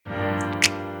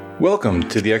Welcome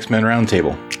to the X-Men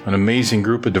Roundtable, an amazing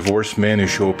group of divorced men who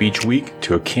show up each week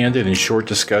to a candid and short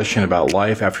discussion about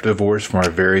life after divorce from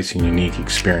our various and unique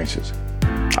experiences.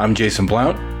 I'm Jason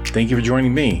Blount. Thank you for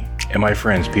joining me and my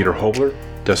friends Peter Hobler,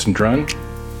 Dustin Drunn,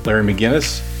 Larry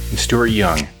McGinnis, and Stuart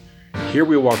Young. Here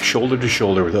we walk shoulder to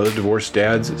shoulder with other divorced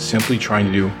dads simply trying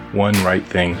to do one right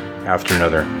thing after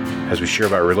another as we share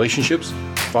about relationships,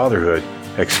 fatherhood,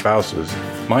 ex-spouses,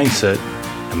 mindset,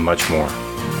 and much more.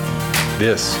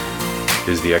 This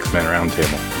is the X-Men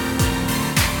Roundtable.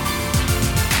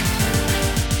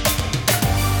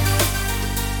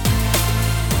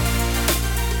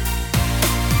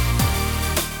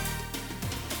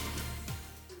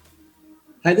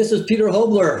 Hi, this is Peter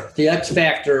Hobler, the X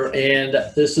Factor, and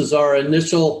this is our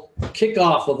initial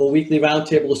kickoff of a weekly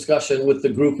roundtable discussion with the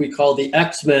group we call the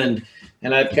X-Men.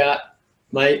 And I've got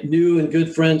my new and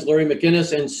good friends, Larry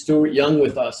McGinnis and Stuart Young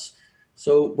with us.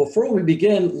 So before we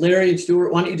begin, Larry and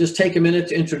Stuart, why don't you just take a minute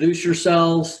to introduce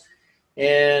yourselves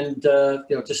and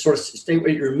just sort of state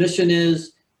what your mission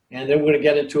is, and then we're going to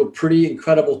get into a pretty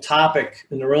incredible topic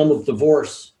in the realm of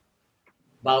divorce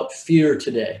about fear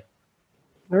today.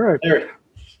 All right. Larry.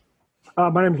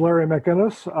 My name is Larry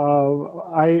McGinnis.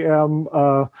 I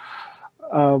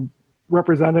am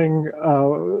representing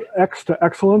X to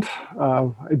Excellent.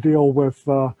 I deal with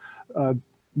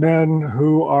men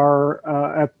who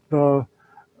are at the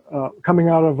coming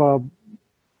out of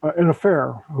an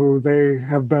affair, who they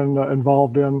have been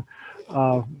involved in,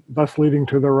 thus leading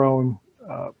to their own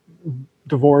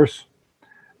divorce.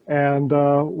 And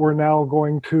we're now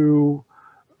going to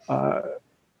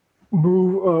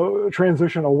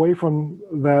transition away from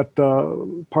that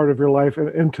part of your life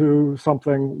into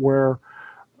something where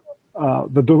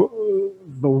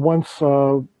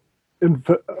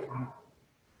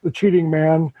the cheating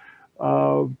man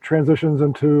transitions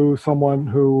into someone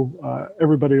who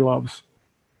everybody loves.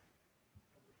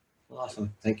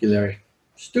 Awesome. Thank you, Larry.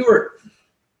 Stuart.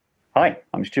 Hi,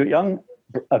 I'm Stuart Young,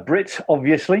 a Brit,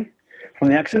 obviously, from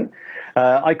the accent.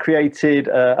 I created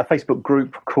a Facebook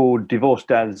group called Divorced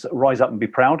Dads Rise Up and Be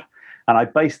Proud. And I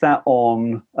based that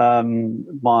on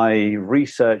my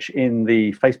research in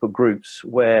the Facebook groups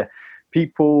where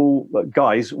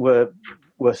guys were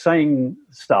saying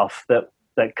stuff that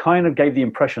kind of gave the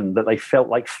impression that they felt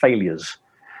like failures,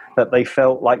 that they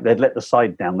felt like they'd let the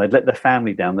side down, they'd let their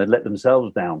family down, they'd let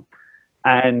themselves down.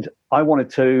 And I wanted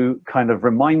to kind of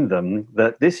remind them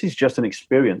that this is just an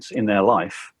experience in their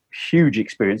life, huge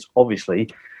experience, obviously,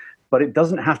 but it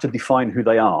doesn't have to define who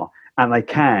they are. And they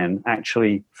can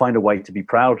actually find a way to be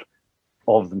proud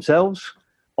of themselves,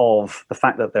 of the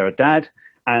fact that they're a dad,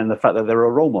 and the fact that they're a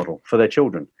role model for their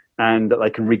children, and that they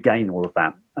can regain all of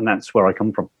that. And that's where I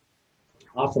come from.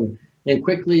 Awesome. And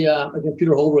quickly, again,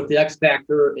 Peter Hobler with the X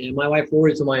Factor, and my wife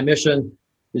Lori's and my mission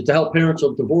is to help parents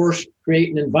of divorce create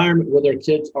an environment where their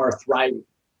kids are thriving.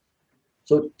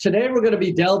 So today we're going to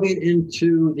be delving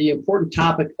into the important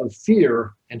topic of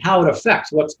fear and how it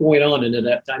affects what's going on in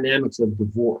the dynamics of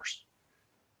divorce.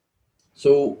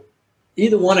 So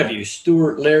either one of you,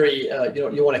 Stuart, Larry,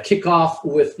 you want to kick off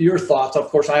with your thoughts. Of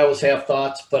course, I always have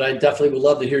thoughts, but I definitely would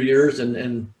love to hear yours,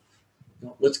 and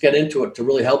let's get into it to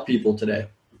really help people today.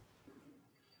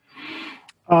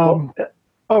 Go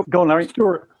on, Larry.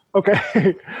 Stuart.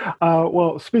 Okay.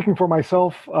 Well, speaking for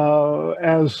myself,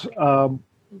 as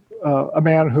a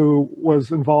man who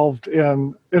was involved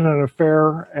in an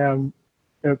affair, and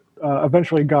it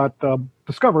eventually got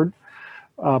discovered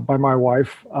by my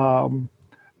wife.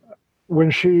 When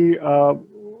she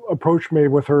approached me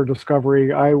with her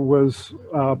discovery, I was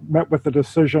met with the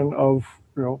decision of,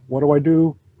 what do I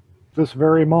do this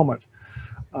very moment?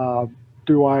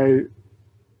 Do I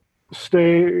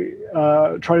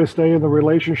try to stay in the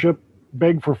relationship,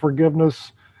 beg for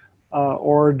forgiveness,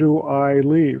 or do I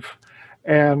leave?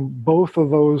 And both of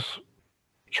those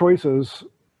choices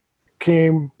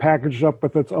came packaged up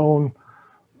with its own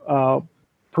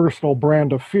personal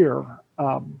brand of fear.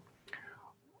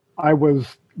 I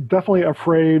was definitely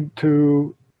afraid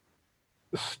to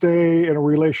stay in a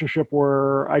relationship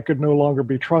where I could no longer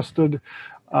be trusted,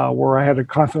 where I had to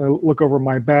constantly look over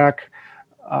my back,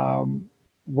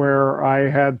 where I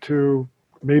had to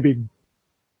maybe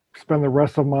spend the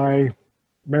rest of my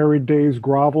married days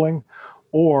groveling,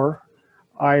 or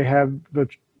I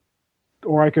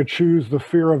could choose the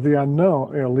fear of the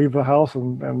unknown, leave the house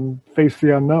and face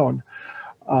the unknown,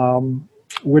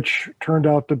 which turned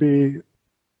out to be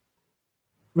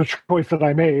the choice that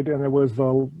I made, and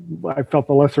I felt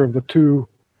the lesser of the two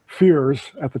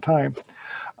fears at the time.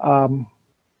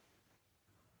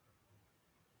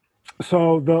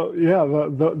 So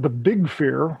the big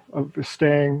fear of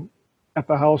staying at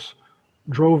the house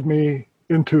drove me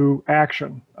into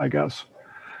action, I guess.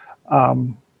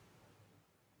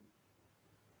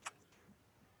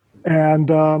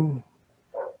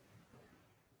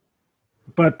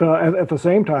 But at the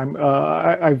same time,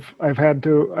 I've had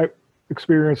to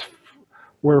experience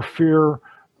where fear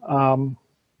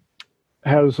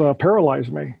has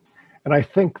paralyzed me, and I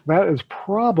think that is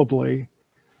probably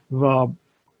the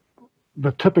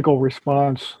typical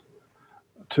response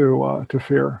to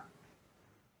fear.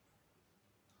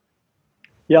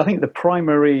 Yeah, I think the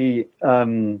primary,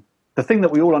 the thing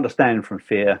that we all understand from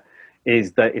fear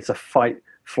is that it's a fight,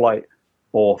 flight,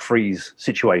 or freeze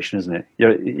situation, isn't it?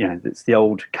 It's the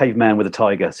old caveman with a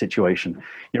tiger situation.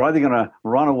 You're either going to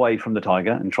run away from the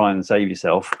tiger and try and save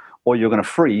yourself, or you're going to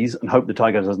freeze and hope the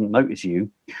tiger doesn't notice you,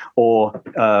 or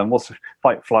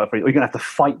fight, flight, freeze, or you're going to have to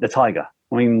fight the tiger.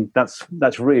 I mean, that's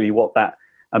really what that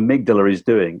amygdala is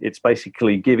doing. It's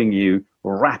basically giving you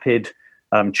rapid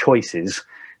choices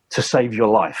to save your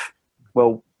life.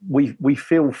 Well, we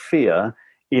feel fear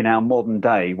in our modern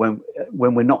day when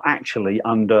we're not actually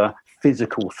under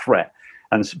physical threat,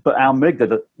 but our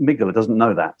amygdala doesn't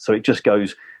know that, so it just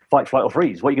goes fight, flight, or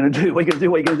freeze. What are you going to do? What are you going to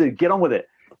do? What are you going to do? Get on with it,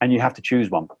 and you have to choose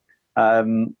one.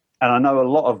 And I know a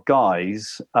lot of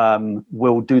guys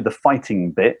will do the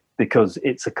fighting bit because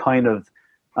it's a kind of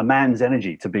a man's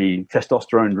energy to be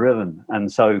testosterone driven,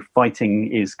 and so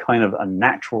fighting is kind of a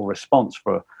natural response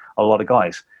for a lot of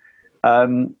guys.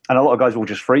 And a lot of guys will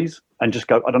just freeze and just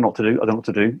go, I don't know what to do. I don't know what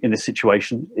to do in this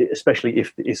situation, especially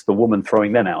if it's the woman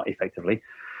throwing them out effectively.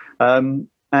 And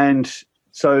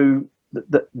so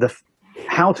the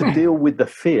how to deal with the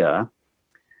fear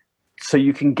so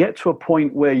you can get to a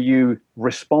point where you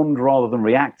respond rather than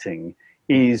reacting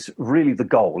is really the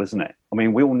goal, isn't it? I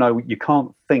mean, we all know you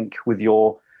can't think with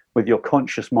your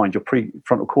conscious mind, your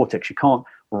prefrontal cortex. You can't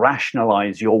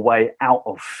rationalize your way out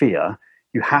of fear.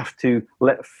 You have to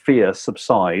let fear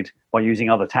subside by using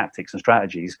other tactics and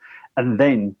strategies, and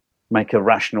then make a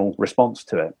rational response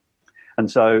to it.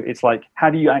 And so it's like, how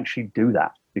do you actually do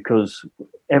that? Because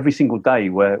every single day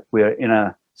we're in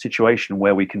a situation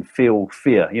where we can feel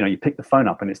fear. You pick the phone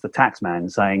up and it's the tax man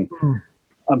saying,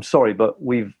 I'm sorry, but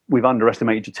we've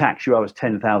underestimated your tax. You owe us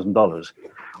 $10,000.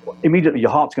 Immediately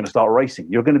your heart's going to start racing.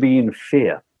 You're going to be in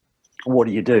fear. What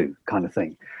do you do? Kind of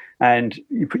thing. And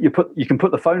you can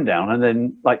put the phone down, and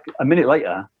then like a minute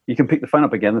later, you can pick the phone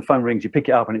up again. The phone rings, you pick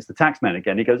it up, and it's the tax man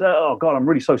again. He goes, "Oh God, I'm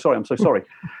really so sorry. I'm so sorry.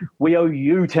 We owe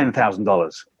you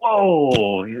 $10,000."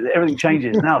 Whoa! Everything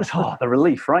changes now. It's the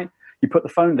relief, right? You put the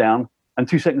phone down, and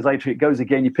 2 seconds later, it goes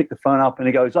again. You pick the phone up, and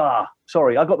it goes,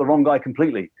 sorry, I got the wrong guy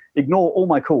completely. Ignore all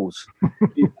my calls.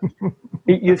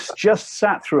 You've just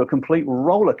sat through a complete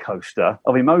roller coaster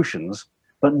of emotions,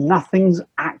 but nothing's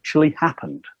actually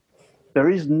happened. There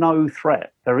is no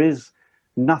threat. There is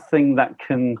nothing that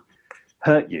can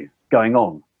hurt you going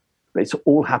on. It's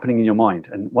all happening in your mind.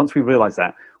 And once we realize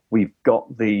that, we've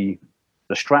got the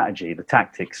strategy, the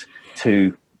tactics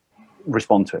to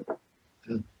respond to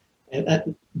it.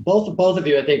 And both of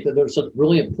you, I think that there's some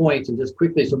brilliant points. And just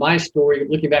quickly, so my story,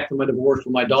 looking back from my divorce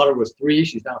when my daughter was 3,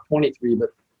 she's now 23,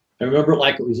 but I remember it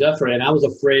like it was yesterday, and I was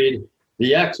afraid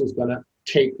the ex was going to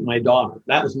take my daughter.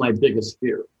 That was my biggest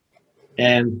fear.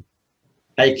 And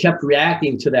I kept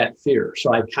reacting to that fear.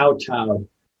 So I kowtowed,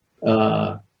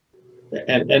 and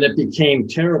it became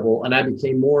terrible, and I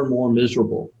became more and more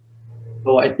miserable.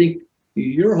 So I think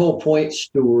your whole point,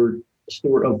 Stuart,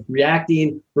 of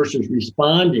reacting versus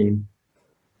responding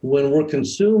when we're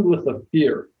consumed with a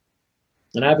fear.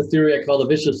 And I have a theory I call the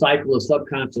vicious cycle of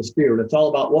subconscious fear. And it's all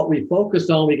about what we focus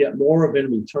on, we get more of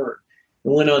in return.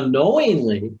 And when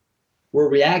unknowingly we're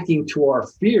reacting to our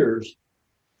fears,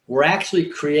 we're actually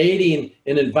creating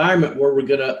an environment where we're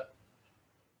going to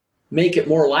make it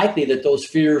more likely that those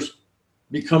fears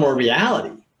become a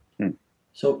reality.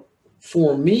 So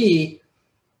for me,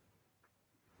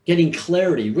 getting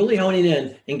clarity, really honing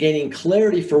in and gaining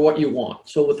clarity for what you want.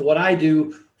 So with what I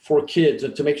do for kids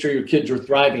and to make sure your kids are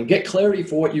thriving, get clarity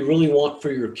for what you really want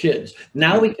for your kids.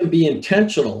 Now we can be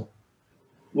intentional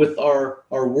with our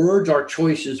words, our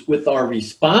choices, with our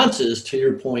responses, to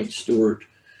your point, Stuart,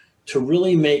 to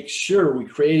really make sure we're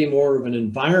creating more of an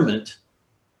environment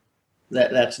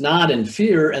that's not in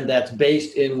fear and that's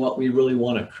based in what we really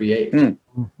want to create.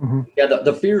 Mm-hmm. Yeah,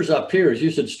 the fear's up here, as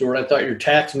you said, Stuart. I thought your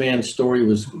tax man story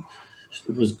was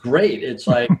great. It's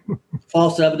like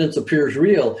false evidence appears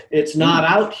real. It's not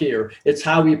out here. It's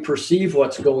how we perceive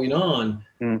what's going on.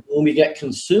 When we get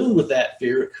consumed with that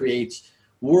fear, it creates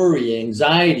worry,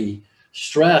 anxiety,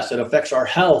 stress. It affects our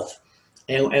health,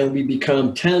 and we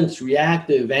become tense,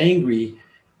 reactive, angry,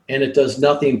 and it does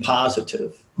nothing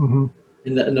positive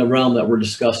in the realm that we're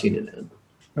discussing it in.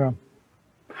 Yeah.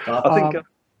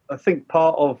 I think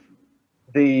part of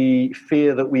the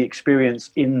fear that we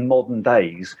experience in modern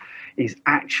days is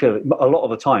actually, a lot of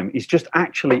the time, is just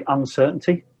actually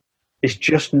uncertainty. It's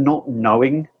just not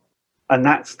knowing, and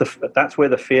that's where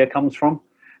the fear comes from.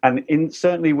 And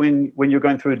certainly when you're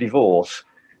going through a divorce,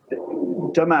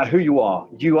 don't matter who you are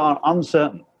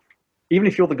uncertain. Even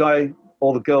if you're the guy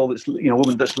or the girl that's,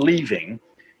 woman that's leaving,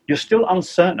 you're still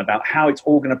uncertain about how it's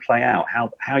all going to play out,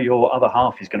 how your other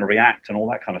half is going to react and all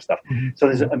that kind of stuff. Mm-hmm. So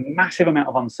there's a massive amount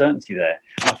of uncertainty there.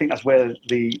 And I think that's where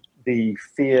the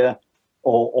fear,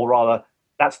 or rather,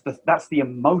 that's the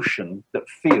emotion that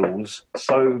feels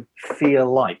so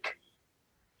fear-like.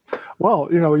 Well,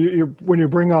 when you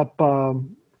bring up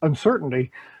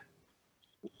uncertainty,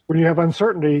 when you have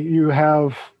uncertainty, you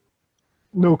have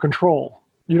no control.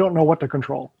 You don't know what to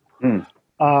control,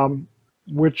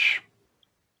 which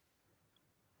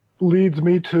leads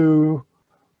me to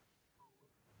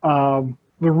there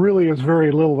really is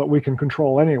very little that we can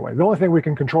control anyway. The only thing we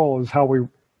can control is how we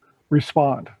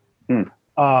respond.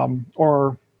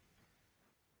 Or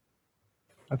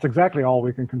that's exactly all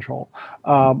we can control.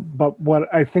 But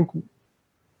what I think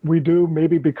we do,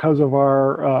 maybe because of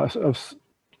of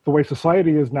the way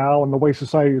society is now and the way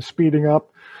society is speeding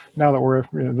up now that we're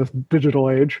in this digital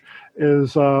age,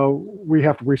 is we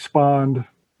have to respond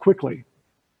quickly,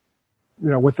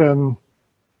 within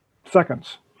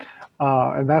seconds.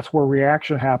 And that's where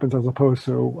reaction happens as opposed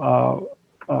to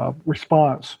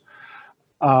response.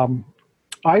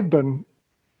 I've been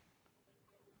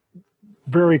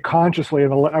very consciously,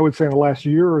 I would say in the last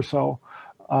year or so,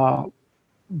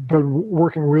 been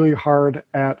working really hard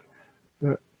at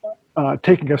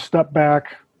taking a step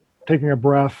back, taking a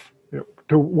breath,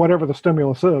 to whatever the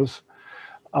stimulus is.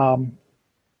 And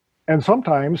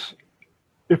sometimes,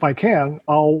 if I can,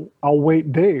 I'll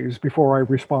wait days before I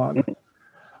respond.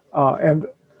 And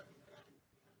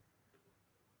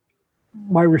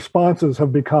my responses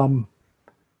have become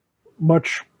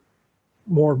much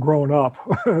more grown up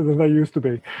than they used to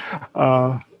be,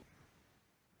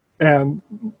 and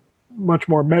much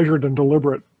more measured and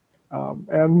deliberate,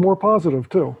 and more positive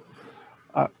too.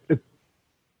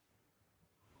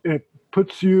 It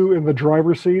puts you in the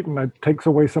driver's seat, and it takes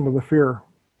away some of the fear.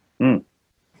 So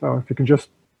if you can just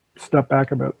step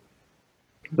back a bit.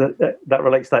 That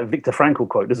relates to that Viktor Frankl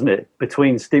quote, doesn't it?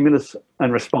 Between stimulus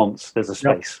and response, there's a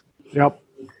space. Yep.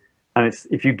 And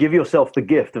if you give yourself the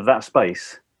gift of that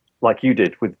space, like you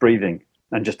did with breathing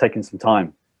and just taking some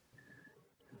time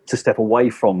to step away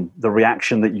from the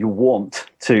reaction that you want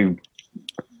to,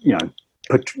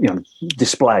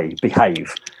 display,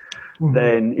 behave,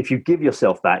 then if you give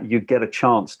yourself that, you get a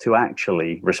chance to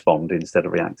actually respond instead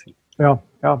of reacting. Yeah.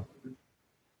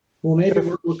 Well, maybe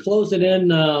we're closing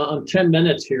in on 10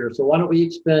 minutes here. So why don't we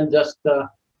each spend just a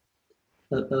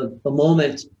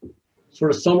moment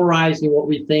sort of summarizing what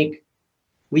we think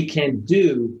we can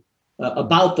do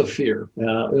about the fear.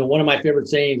 One of my favorite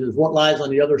sayings is, what lies on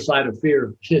the other side of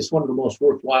fear is one of the most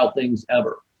worthwhile things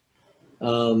ever.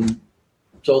 So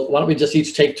why don't we just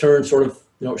each take turns sort of,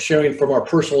 sharing from our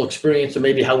personal experience and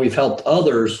maybe how we've helped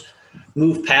others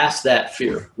move past that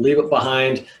fear, leave it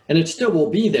behind, and it still will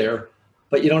be there,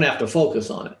 but you don't have to focus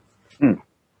on it.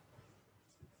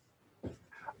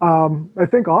 I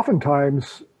think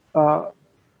oftentimes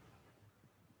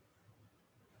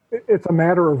it's a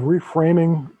matter of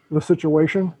reframing the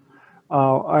situation.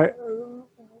 That's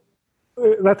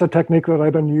a technique that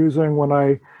I've been using when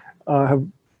I have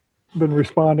been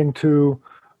responding to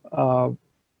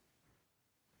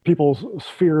people's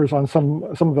fears on some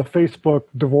of the Facebook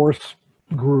divorce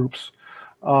groups.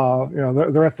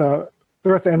 They're at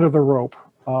the end of the rope,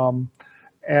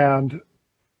 and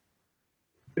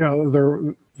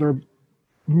they're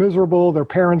miserable. Their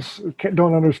parents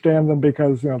don't understand them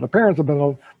because the parents have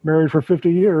been married for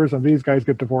 50 years, and these guys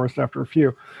get divorced after a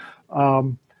few.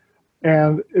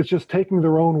 And it's just taking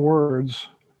their own words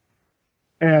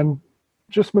and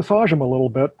just massage them a little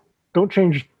bit. Don't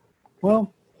change.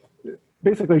 Well,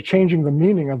 basically changing the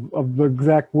meaning of the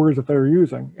exact words that they're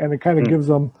using, and it kind of gives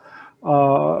them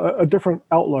a different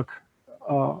outlook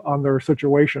on their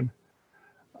situation.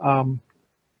 And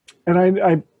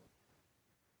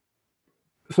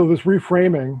so this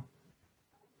reframing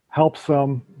helps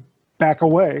them back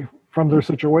away from their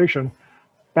situation,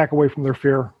 back away from their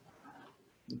fear.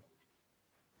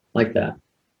 Like that.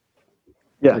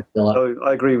 Yeah, so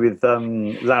I agree with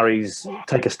Larry's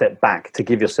take a step back, to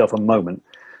give yourself a moment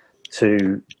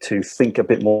to think a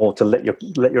bit more, to let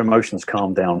your emotions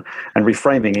calm down, and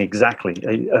reframing exactly.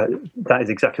 That is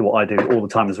exactly what I do all the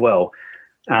time as well,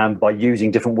 by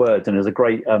using different words. And there's a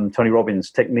great Tony Robbins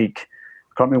technique.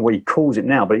 I can't remember what he calls it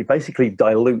now, but he basically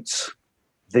dilutes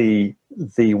the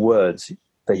words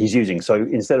that he's using. So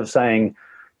instead of saying,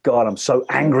 God, I'm so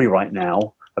angry right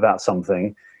now about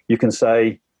something, you can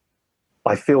say,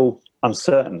 I feel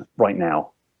uncertain right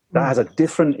now. That has a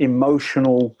different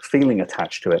emotional feeling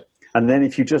attached to it. And then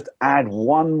if you just add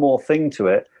one more thing to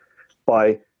it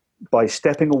by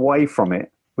stepping away from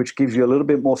it, which gives you a little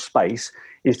bit more space,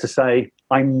 is to say,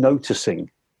 I'm noticing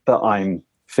that I'm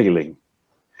feeling.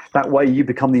 That way you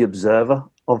become the observer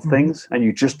of things, and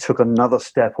you just took another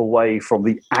step away from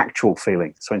the actual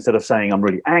feeling. So instead of saying I'm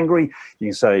really angry, you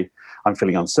can say I'm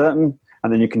feeling uncertain,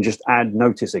 and then you can just add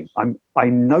noticing.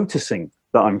 I'm noticing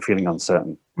that I'm feeling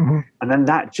uncertain. And then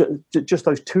that just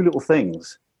those two little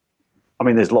things. I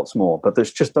mean, there's lots more, but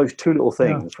there's just those two little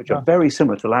things, which are very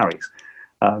similar to Larry's,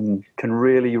 can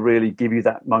really, really give you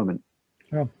that moment.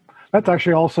 Yeah, that's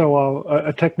actually also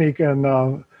a technique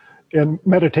in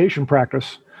meditation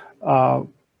practice.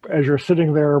 As you're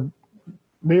sitting there,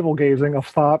 navel gazing, a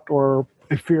thought or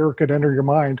a fear could enter your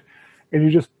mind, and you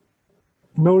just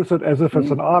notice it as if it's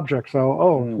an object.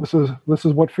 So, this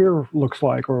is what fear looks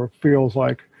like or feels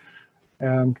like,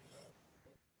 and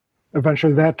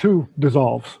eventually that too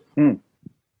dissolves.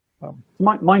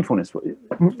 Mindfulness.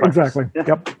 Exactly. Yeah.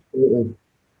 Yep.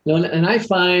 And I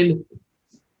find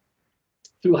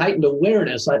through heightened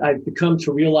awareness, I've become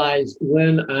to realize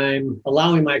when I'm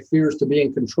allowing my fears to be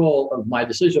in control of my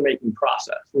decision-making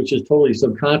process, which is totally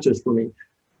subconscious for me,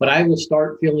 but I will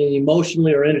start feeling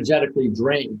emotionally or energetically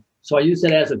drained. So I use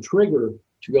that as a trigger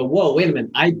to go, whoa, wait a minute.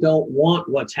 I don't want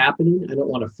what's happening. I don't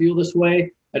want to feel this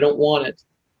way. I don't want it.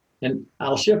 And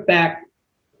I'll shift back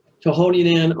to honing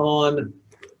in on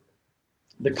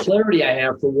the clarity I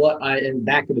have for and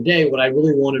back in the day, what I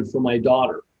really wanted for my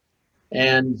daughter.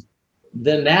 And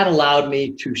then that allowed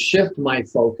me to shift my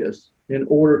focus in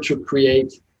order to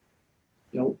create,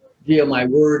 via my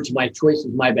words, my choices,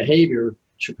 my behavior,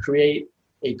 to create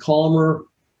a calmer,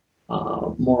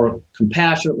 more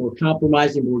compassionate, more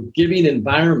compromising, more giving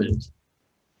environment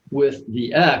with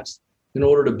the ex in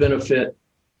order to benefit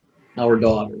our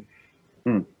daughter.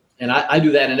 And I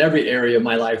do that in every area of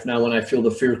my life now when I feel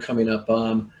the fear coming up.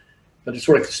 But it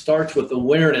sort of starts with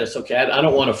awareness. Okay, I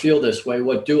don't want to feel this way.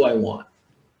 What do I want?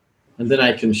 And then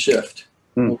I can shift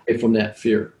away from that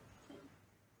fear.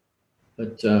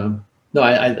 But no,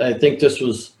 I think it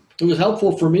was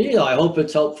helpful for me. I hope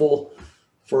it's helpful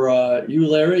for you,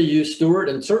 Larry, you, Stuart,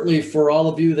 and certainly for all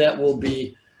of you that will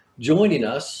be joining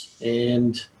us.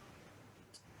 And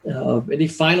any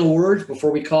final words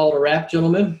before we call it a wrap,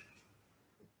 gentlemen?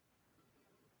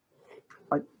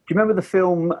 Do you remember the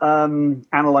film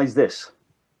Analyze This?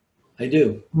 I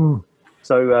do.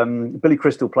 So Billy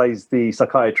Crystal plays the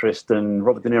psychiatrist and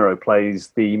Robert De Niro plays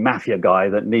the mafia guy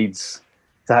that needs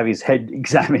to have his head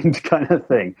examined kind of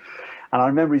thing. And I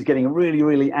remember he's getting really,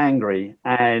 really angry.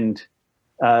 And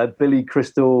Billy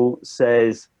Crystal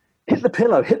says, hit the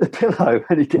pillow.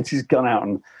 And he gets his gun out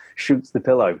and shoots the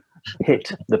pillow.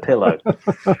 Hit the pillow.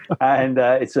 And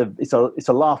it's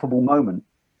a laughable moment.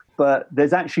 But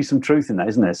there's actually some truth in that,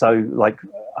 isn't there? So like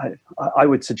I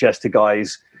would suggest to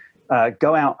guys,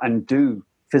 go out and do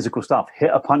physical stuff.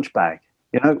 Hit a punch bag,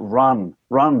 run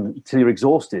till you're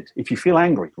exhausted. If you feel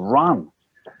angry, run,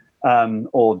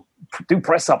 or do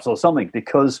press ups or something,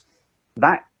 because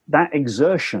that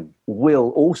exertion will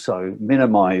also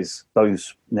minimize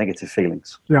those negative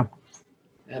feelings. Yeah,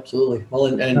 absolutely. Well,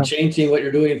 and changing what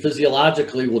you're doing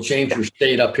physiologically will change your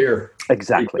state up here.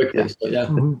 Exactly. Yeah.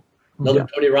 So, another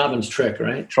Tony Robbins trick,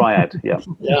 right? Triad. Yeah.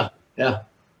 Yeah.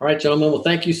 All right, gentlemen. Well,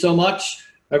 thank you so much.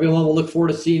 Everyone, we'll look forward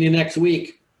to seeing you next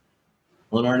week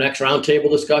on our next roundtable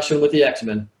discussion with the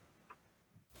X-Men.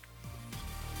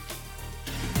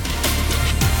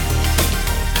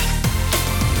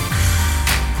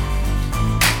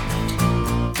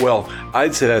 Well,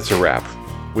 I'd say that's a wrap.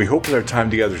 We hope that our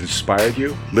time together has inspired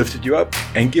you, lifted you up,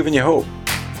 and given you hope.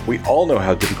 We all know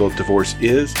how difficult divorce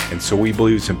is, and so we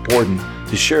believe it's important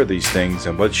to share these things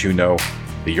and let you know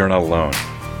that you're not alone.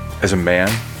 As a man,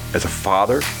 as a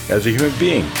father, as a human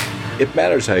being, it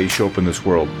matters how you show up in this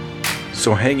world.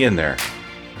 So hang in there.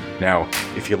 Now,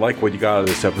 if you like what you got out of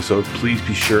this episode, please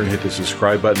be sure and hit the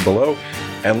subscribe button below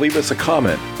and leave us a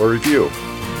comment or review.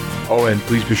 Oh, and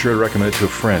please be sure to recommend it to a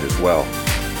friend as well.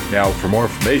 Now, for more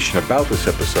information about this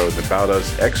episode and about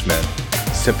us X-Men,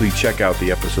 simply check out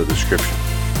the episode description.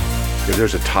 If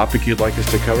there's a topic you'd like us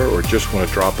to cover or just want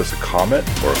to drop us a comment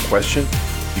or a question,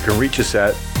 you can reach us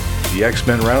at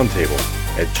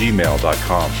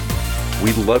thexmenroundtable@gmail.com.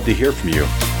 We'd love to hear from you,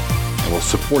 and we'll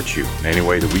support you in any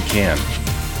way that we can.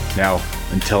 Now,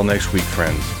 until next week,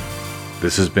 friends,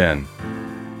 this has been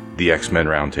the X-Men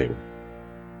Roundtable.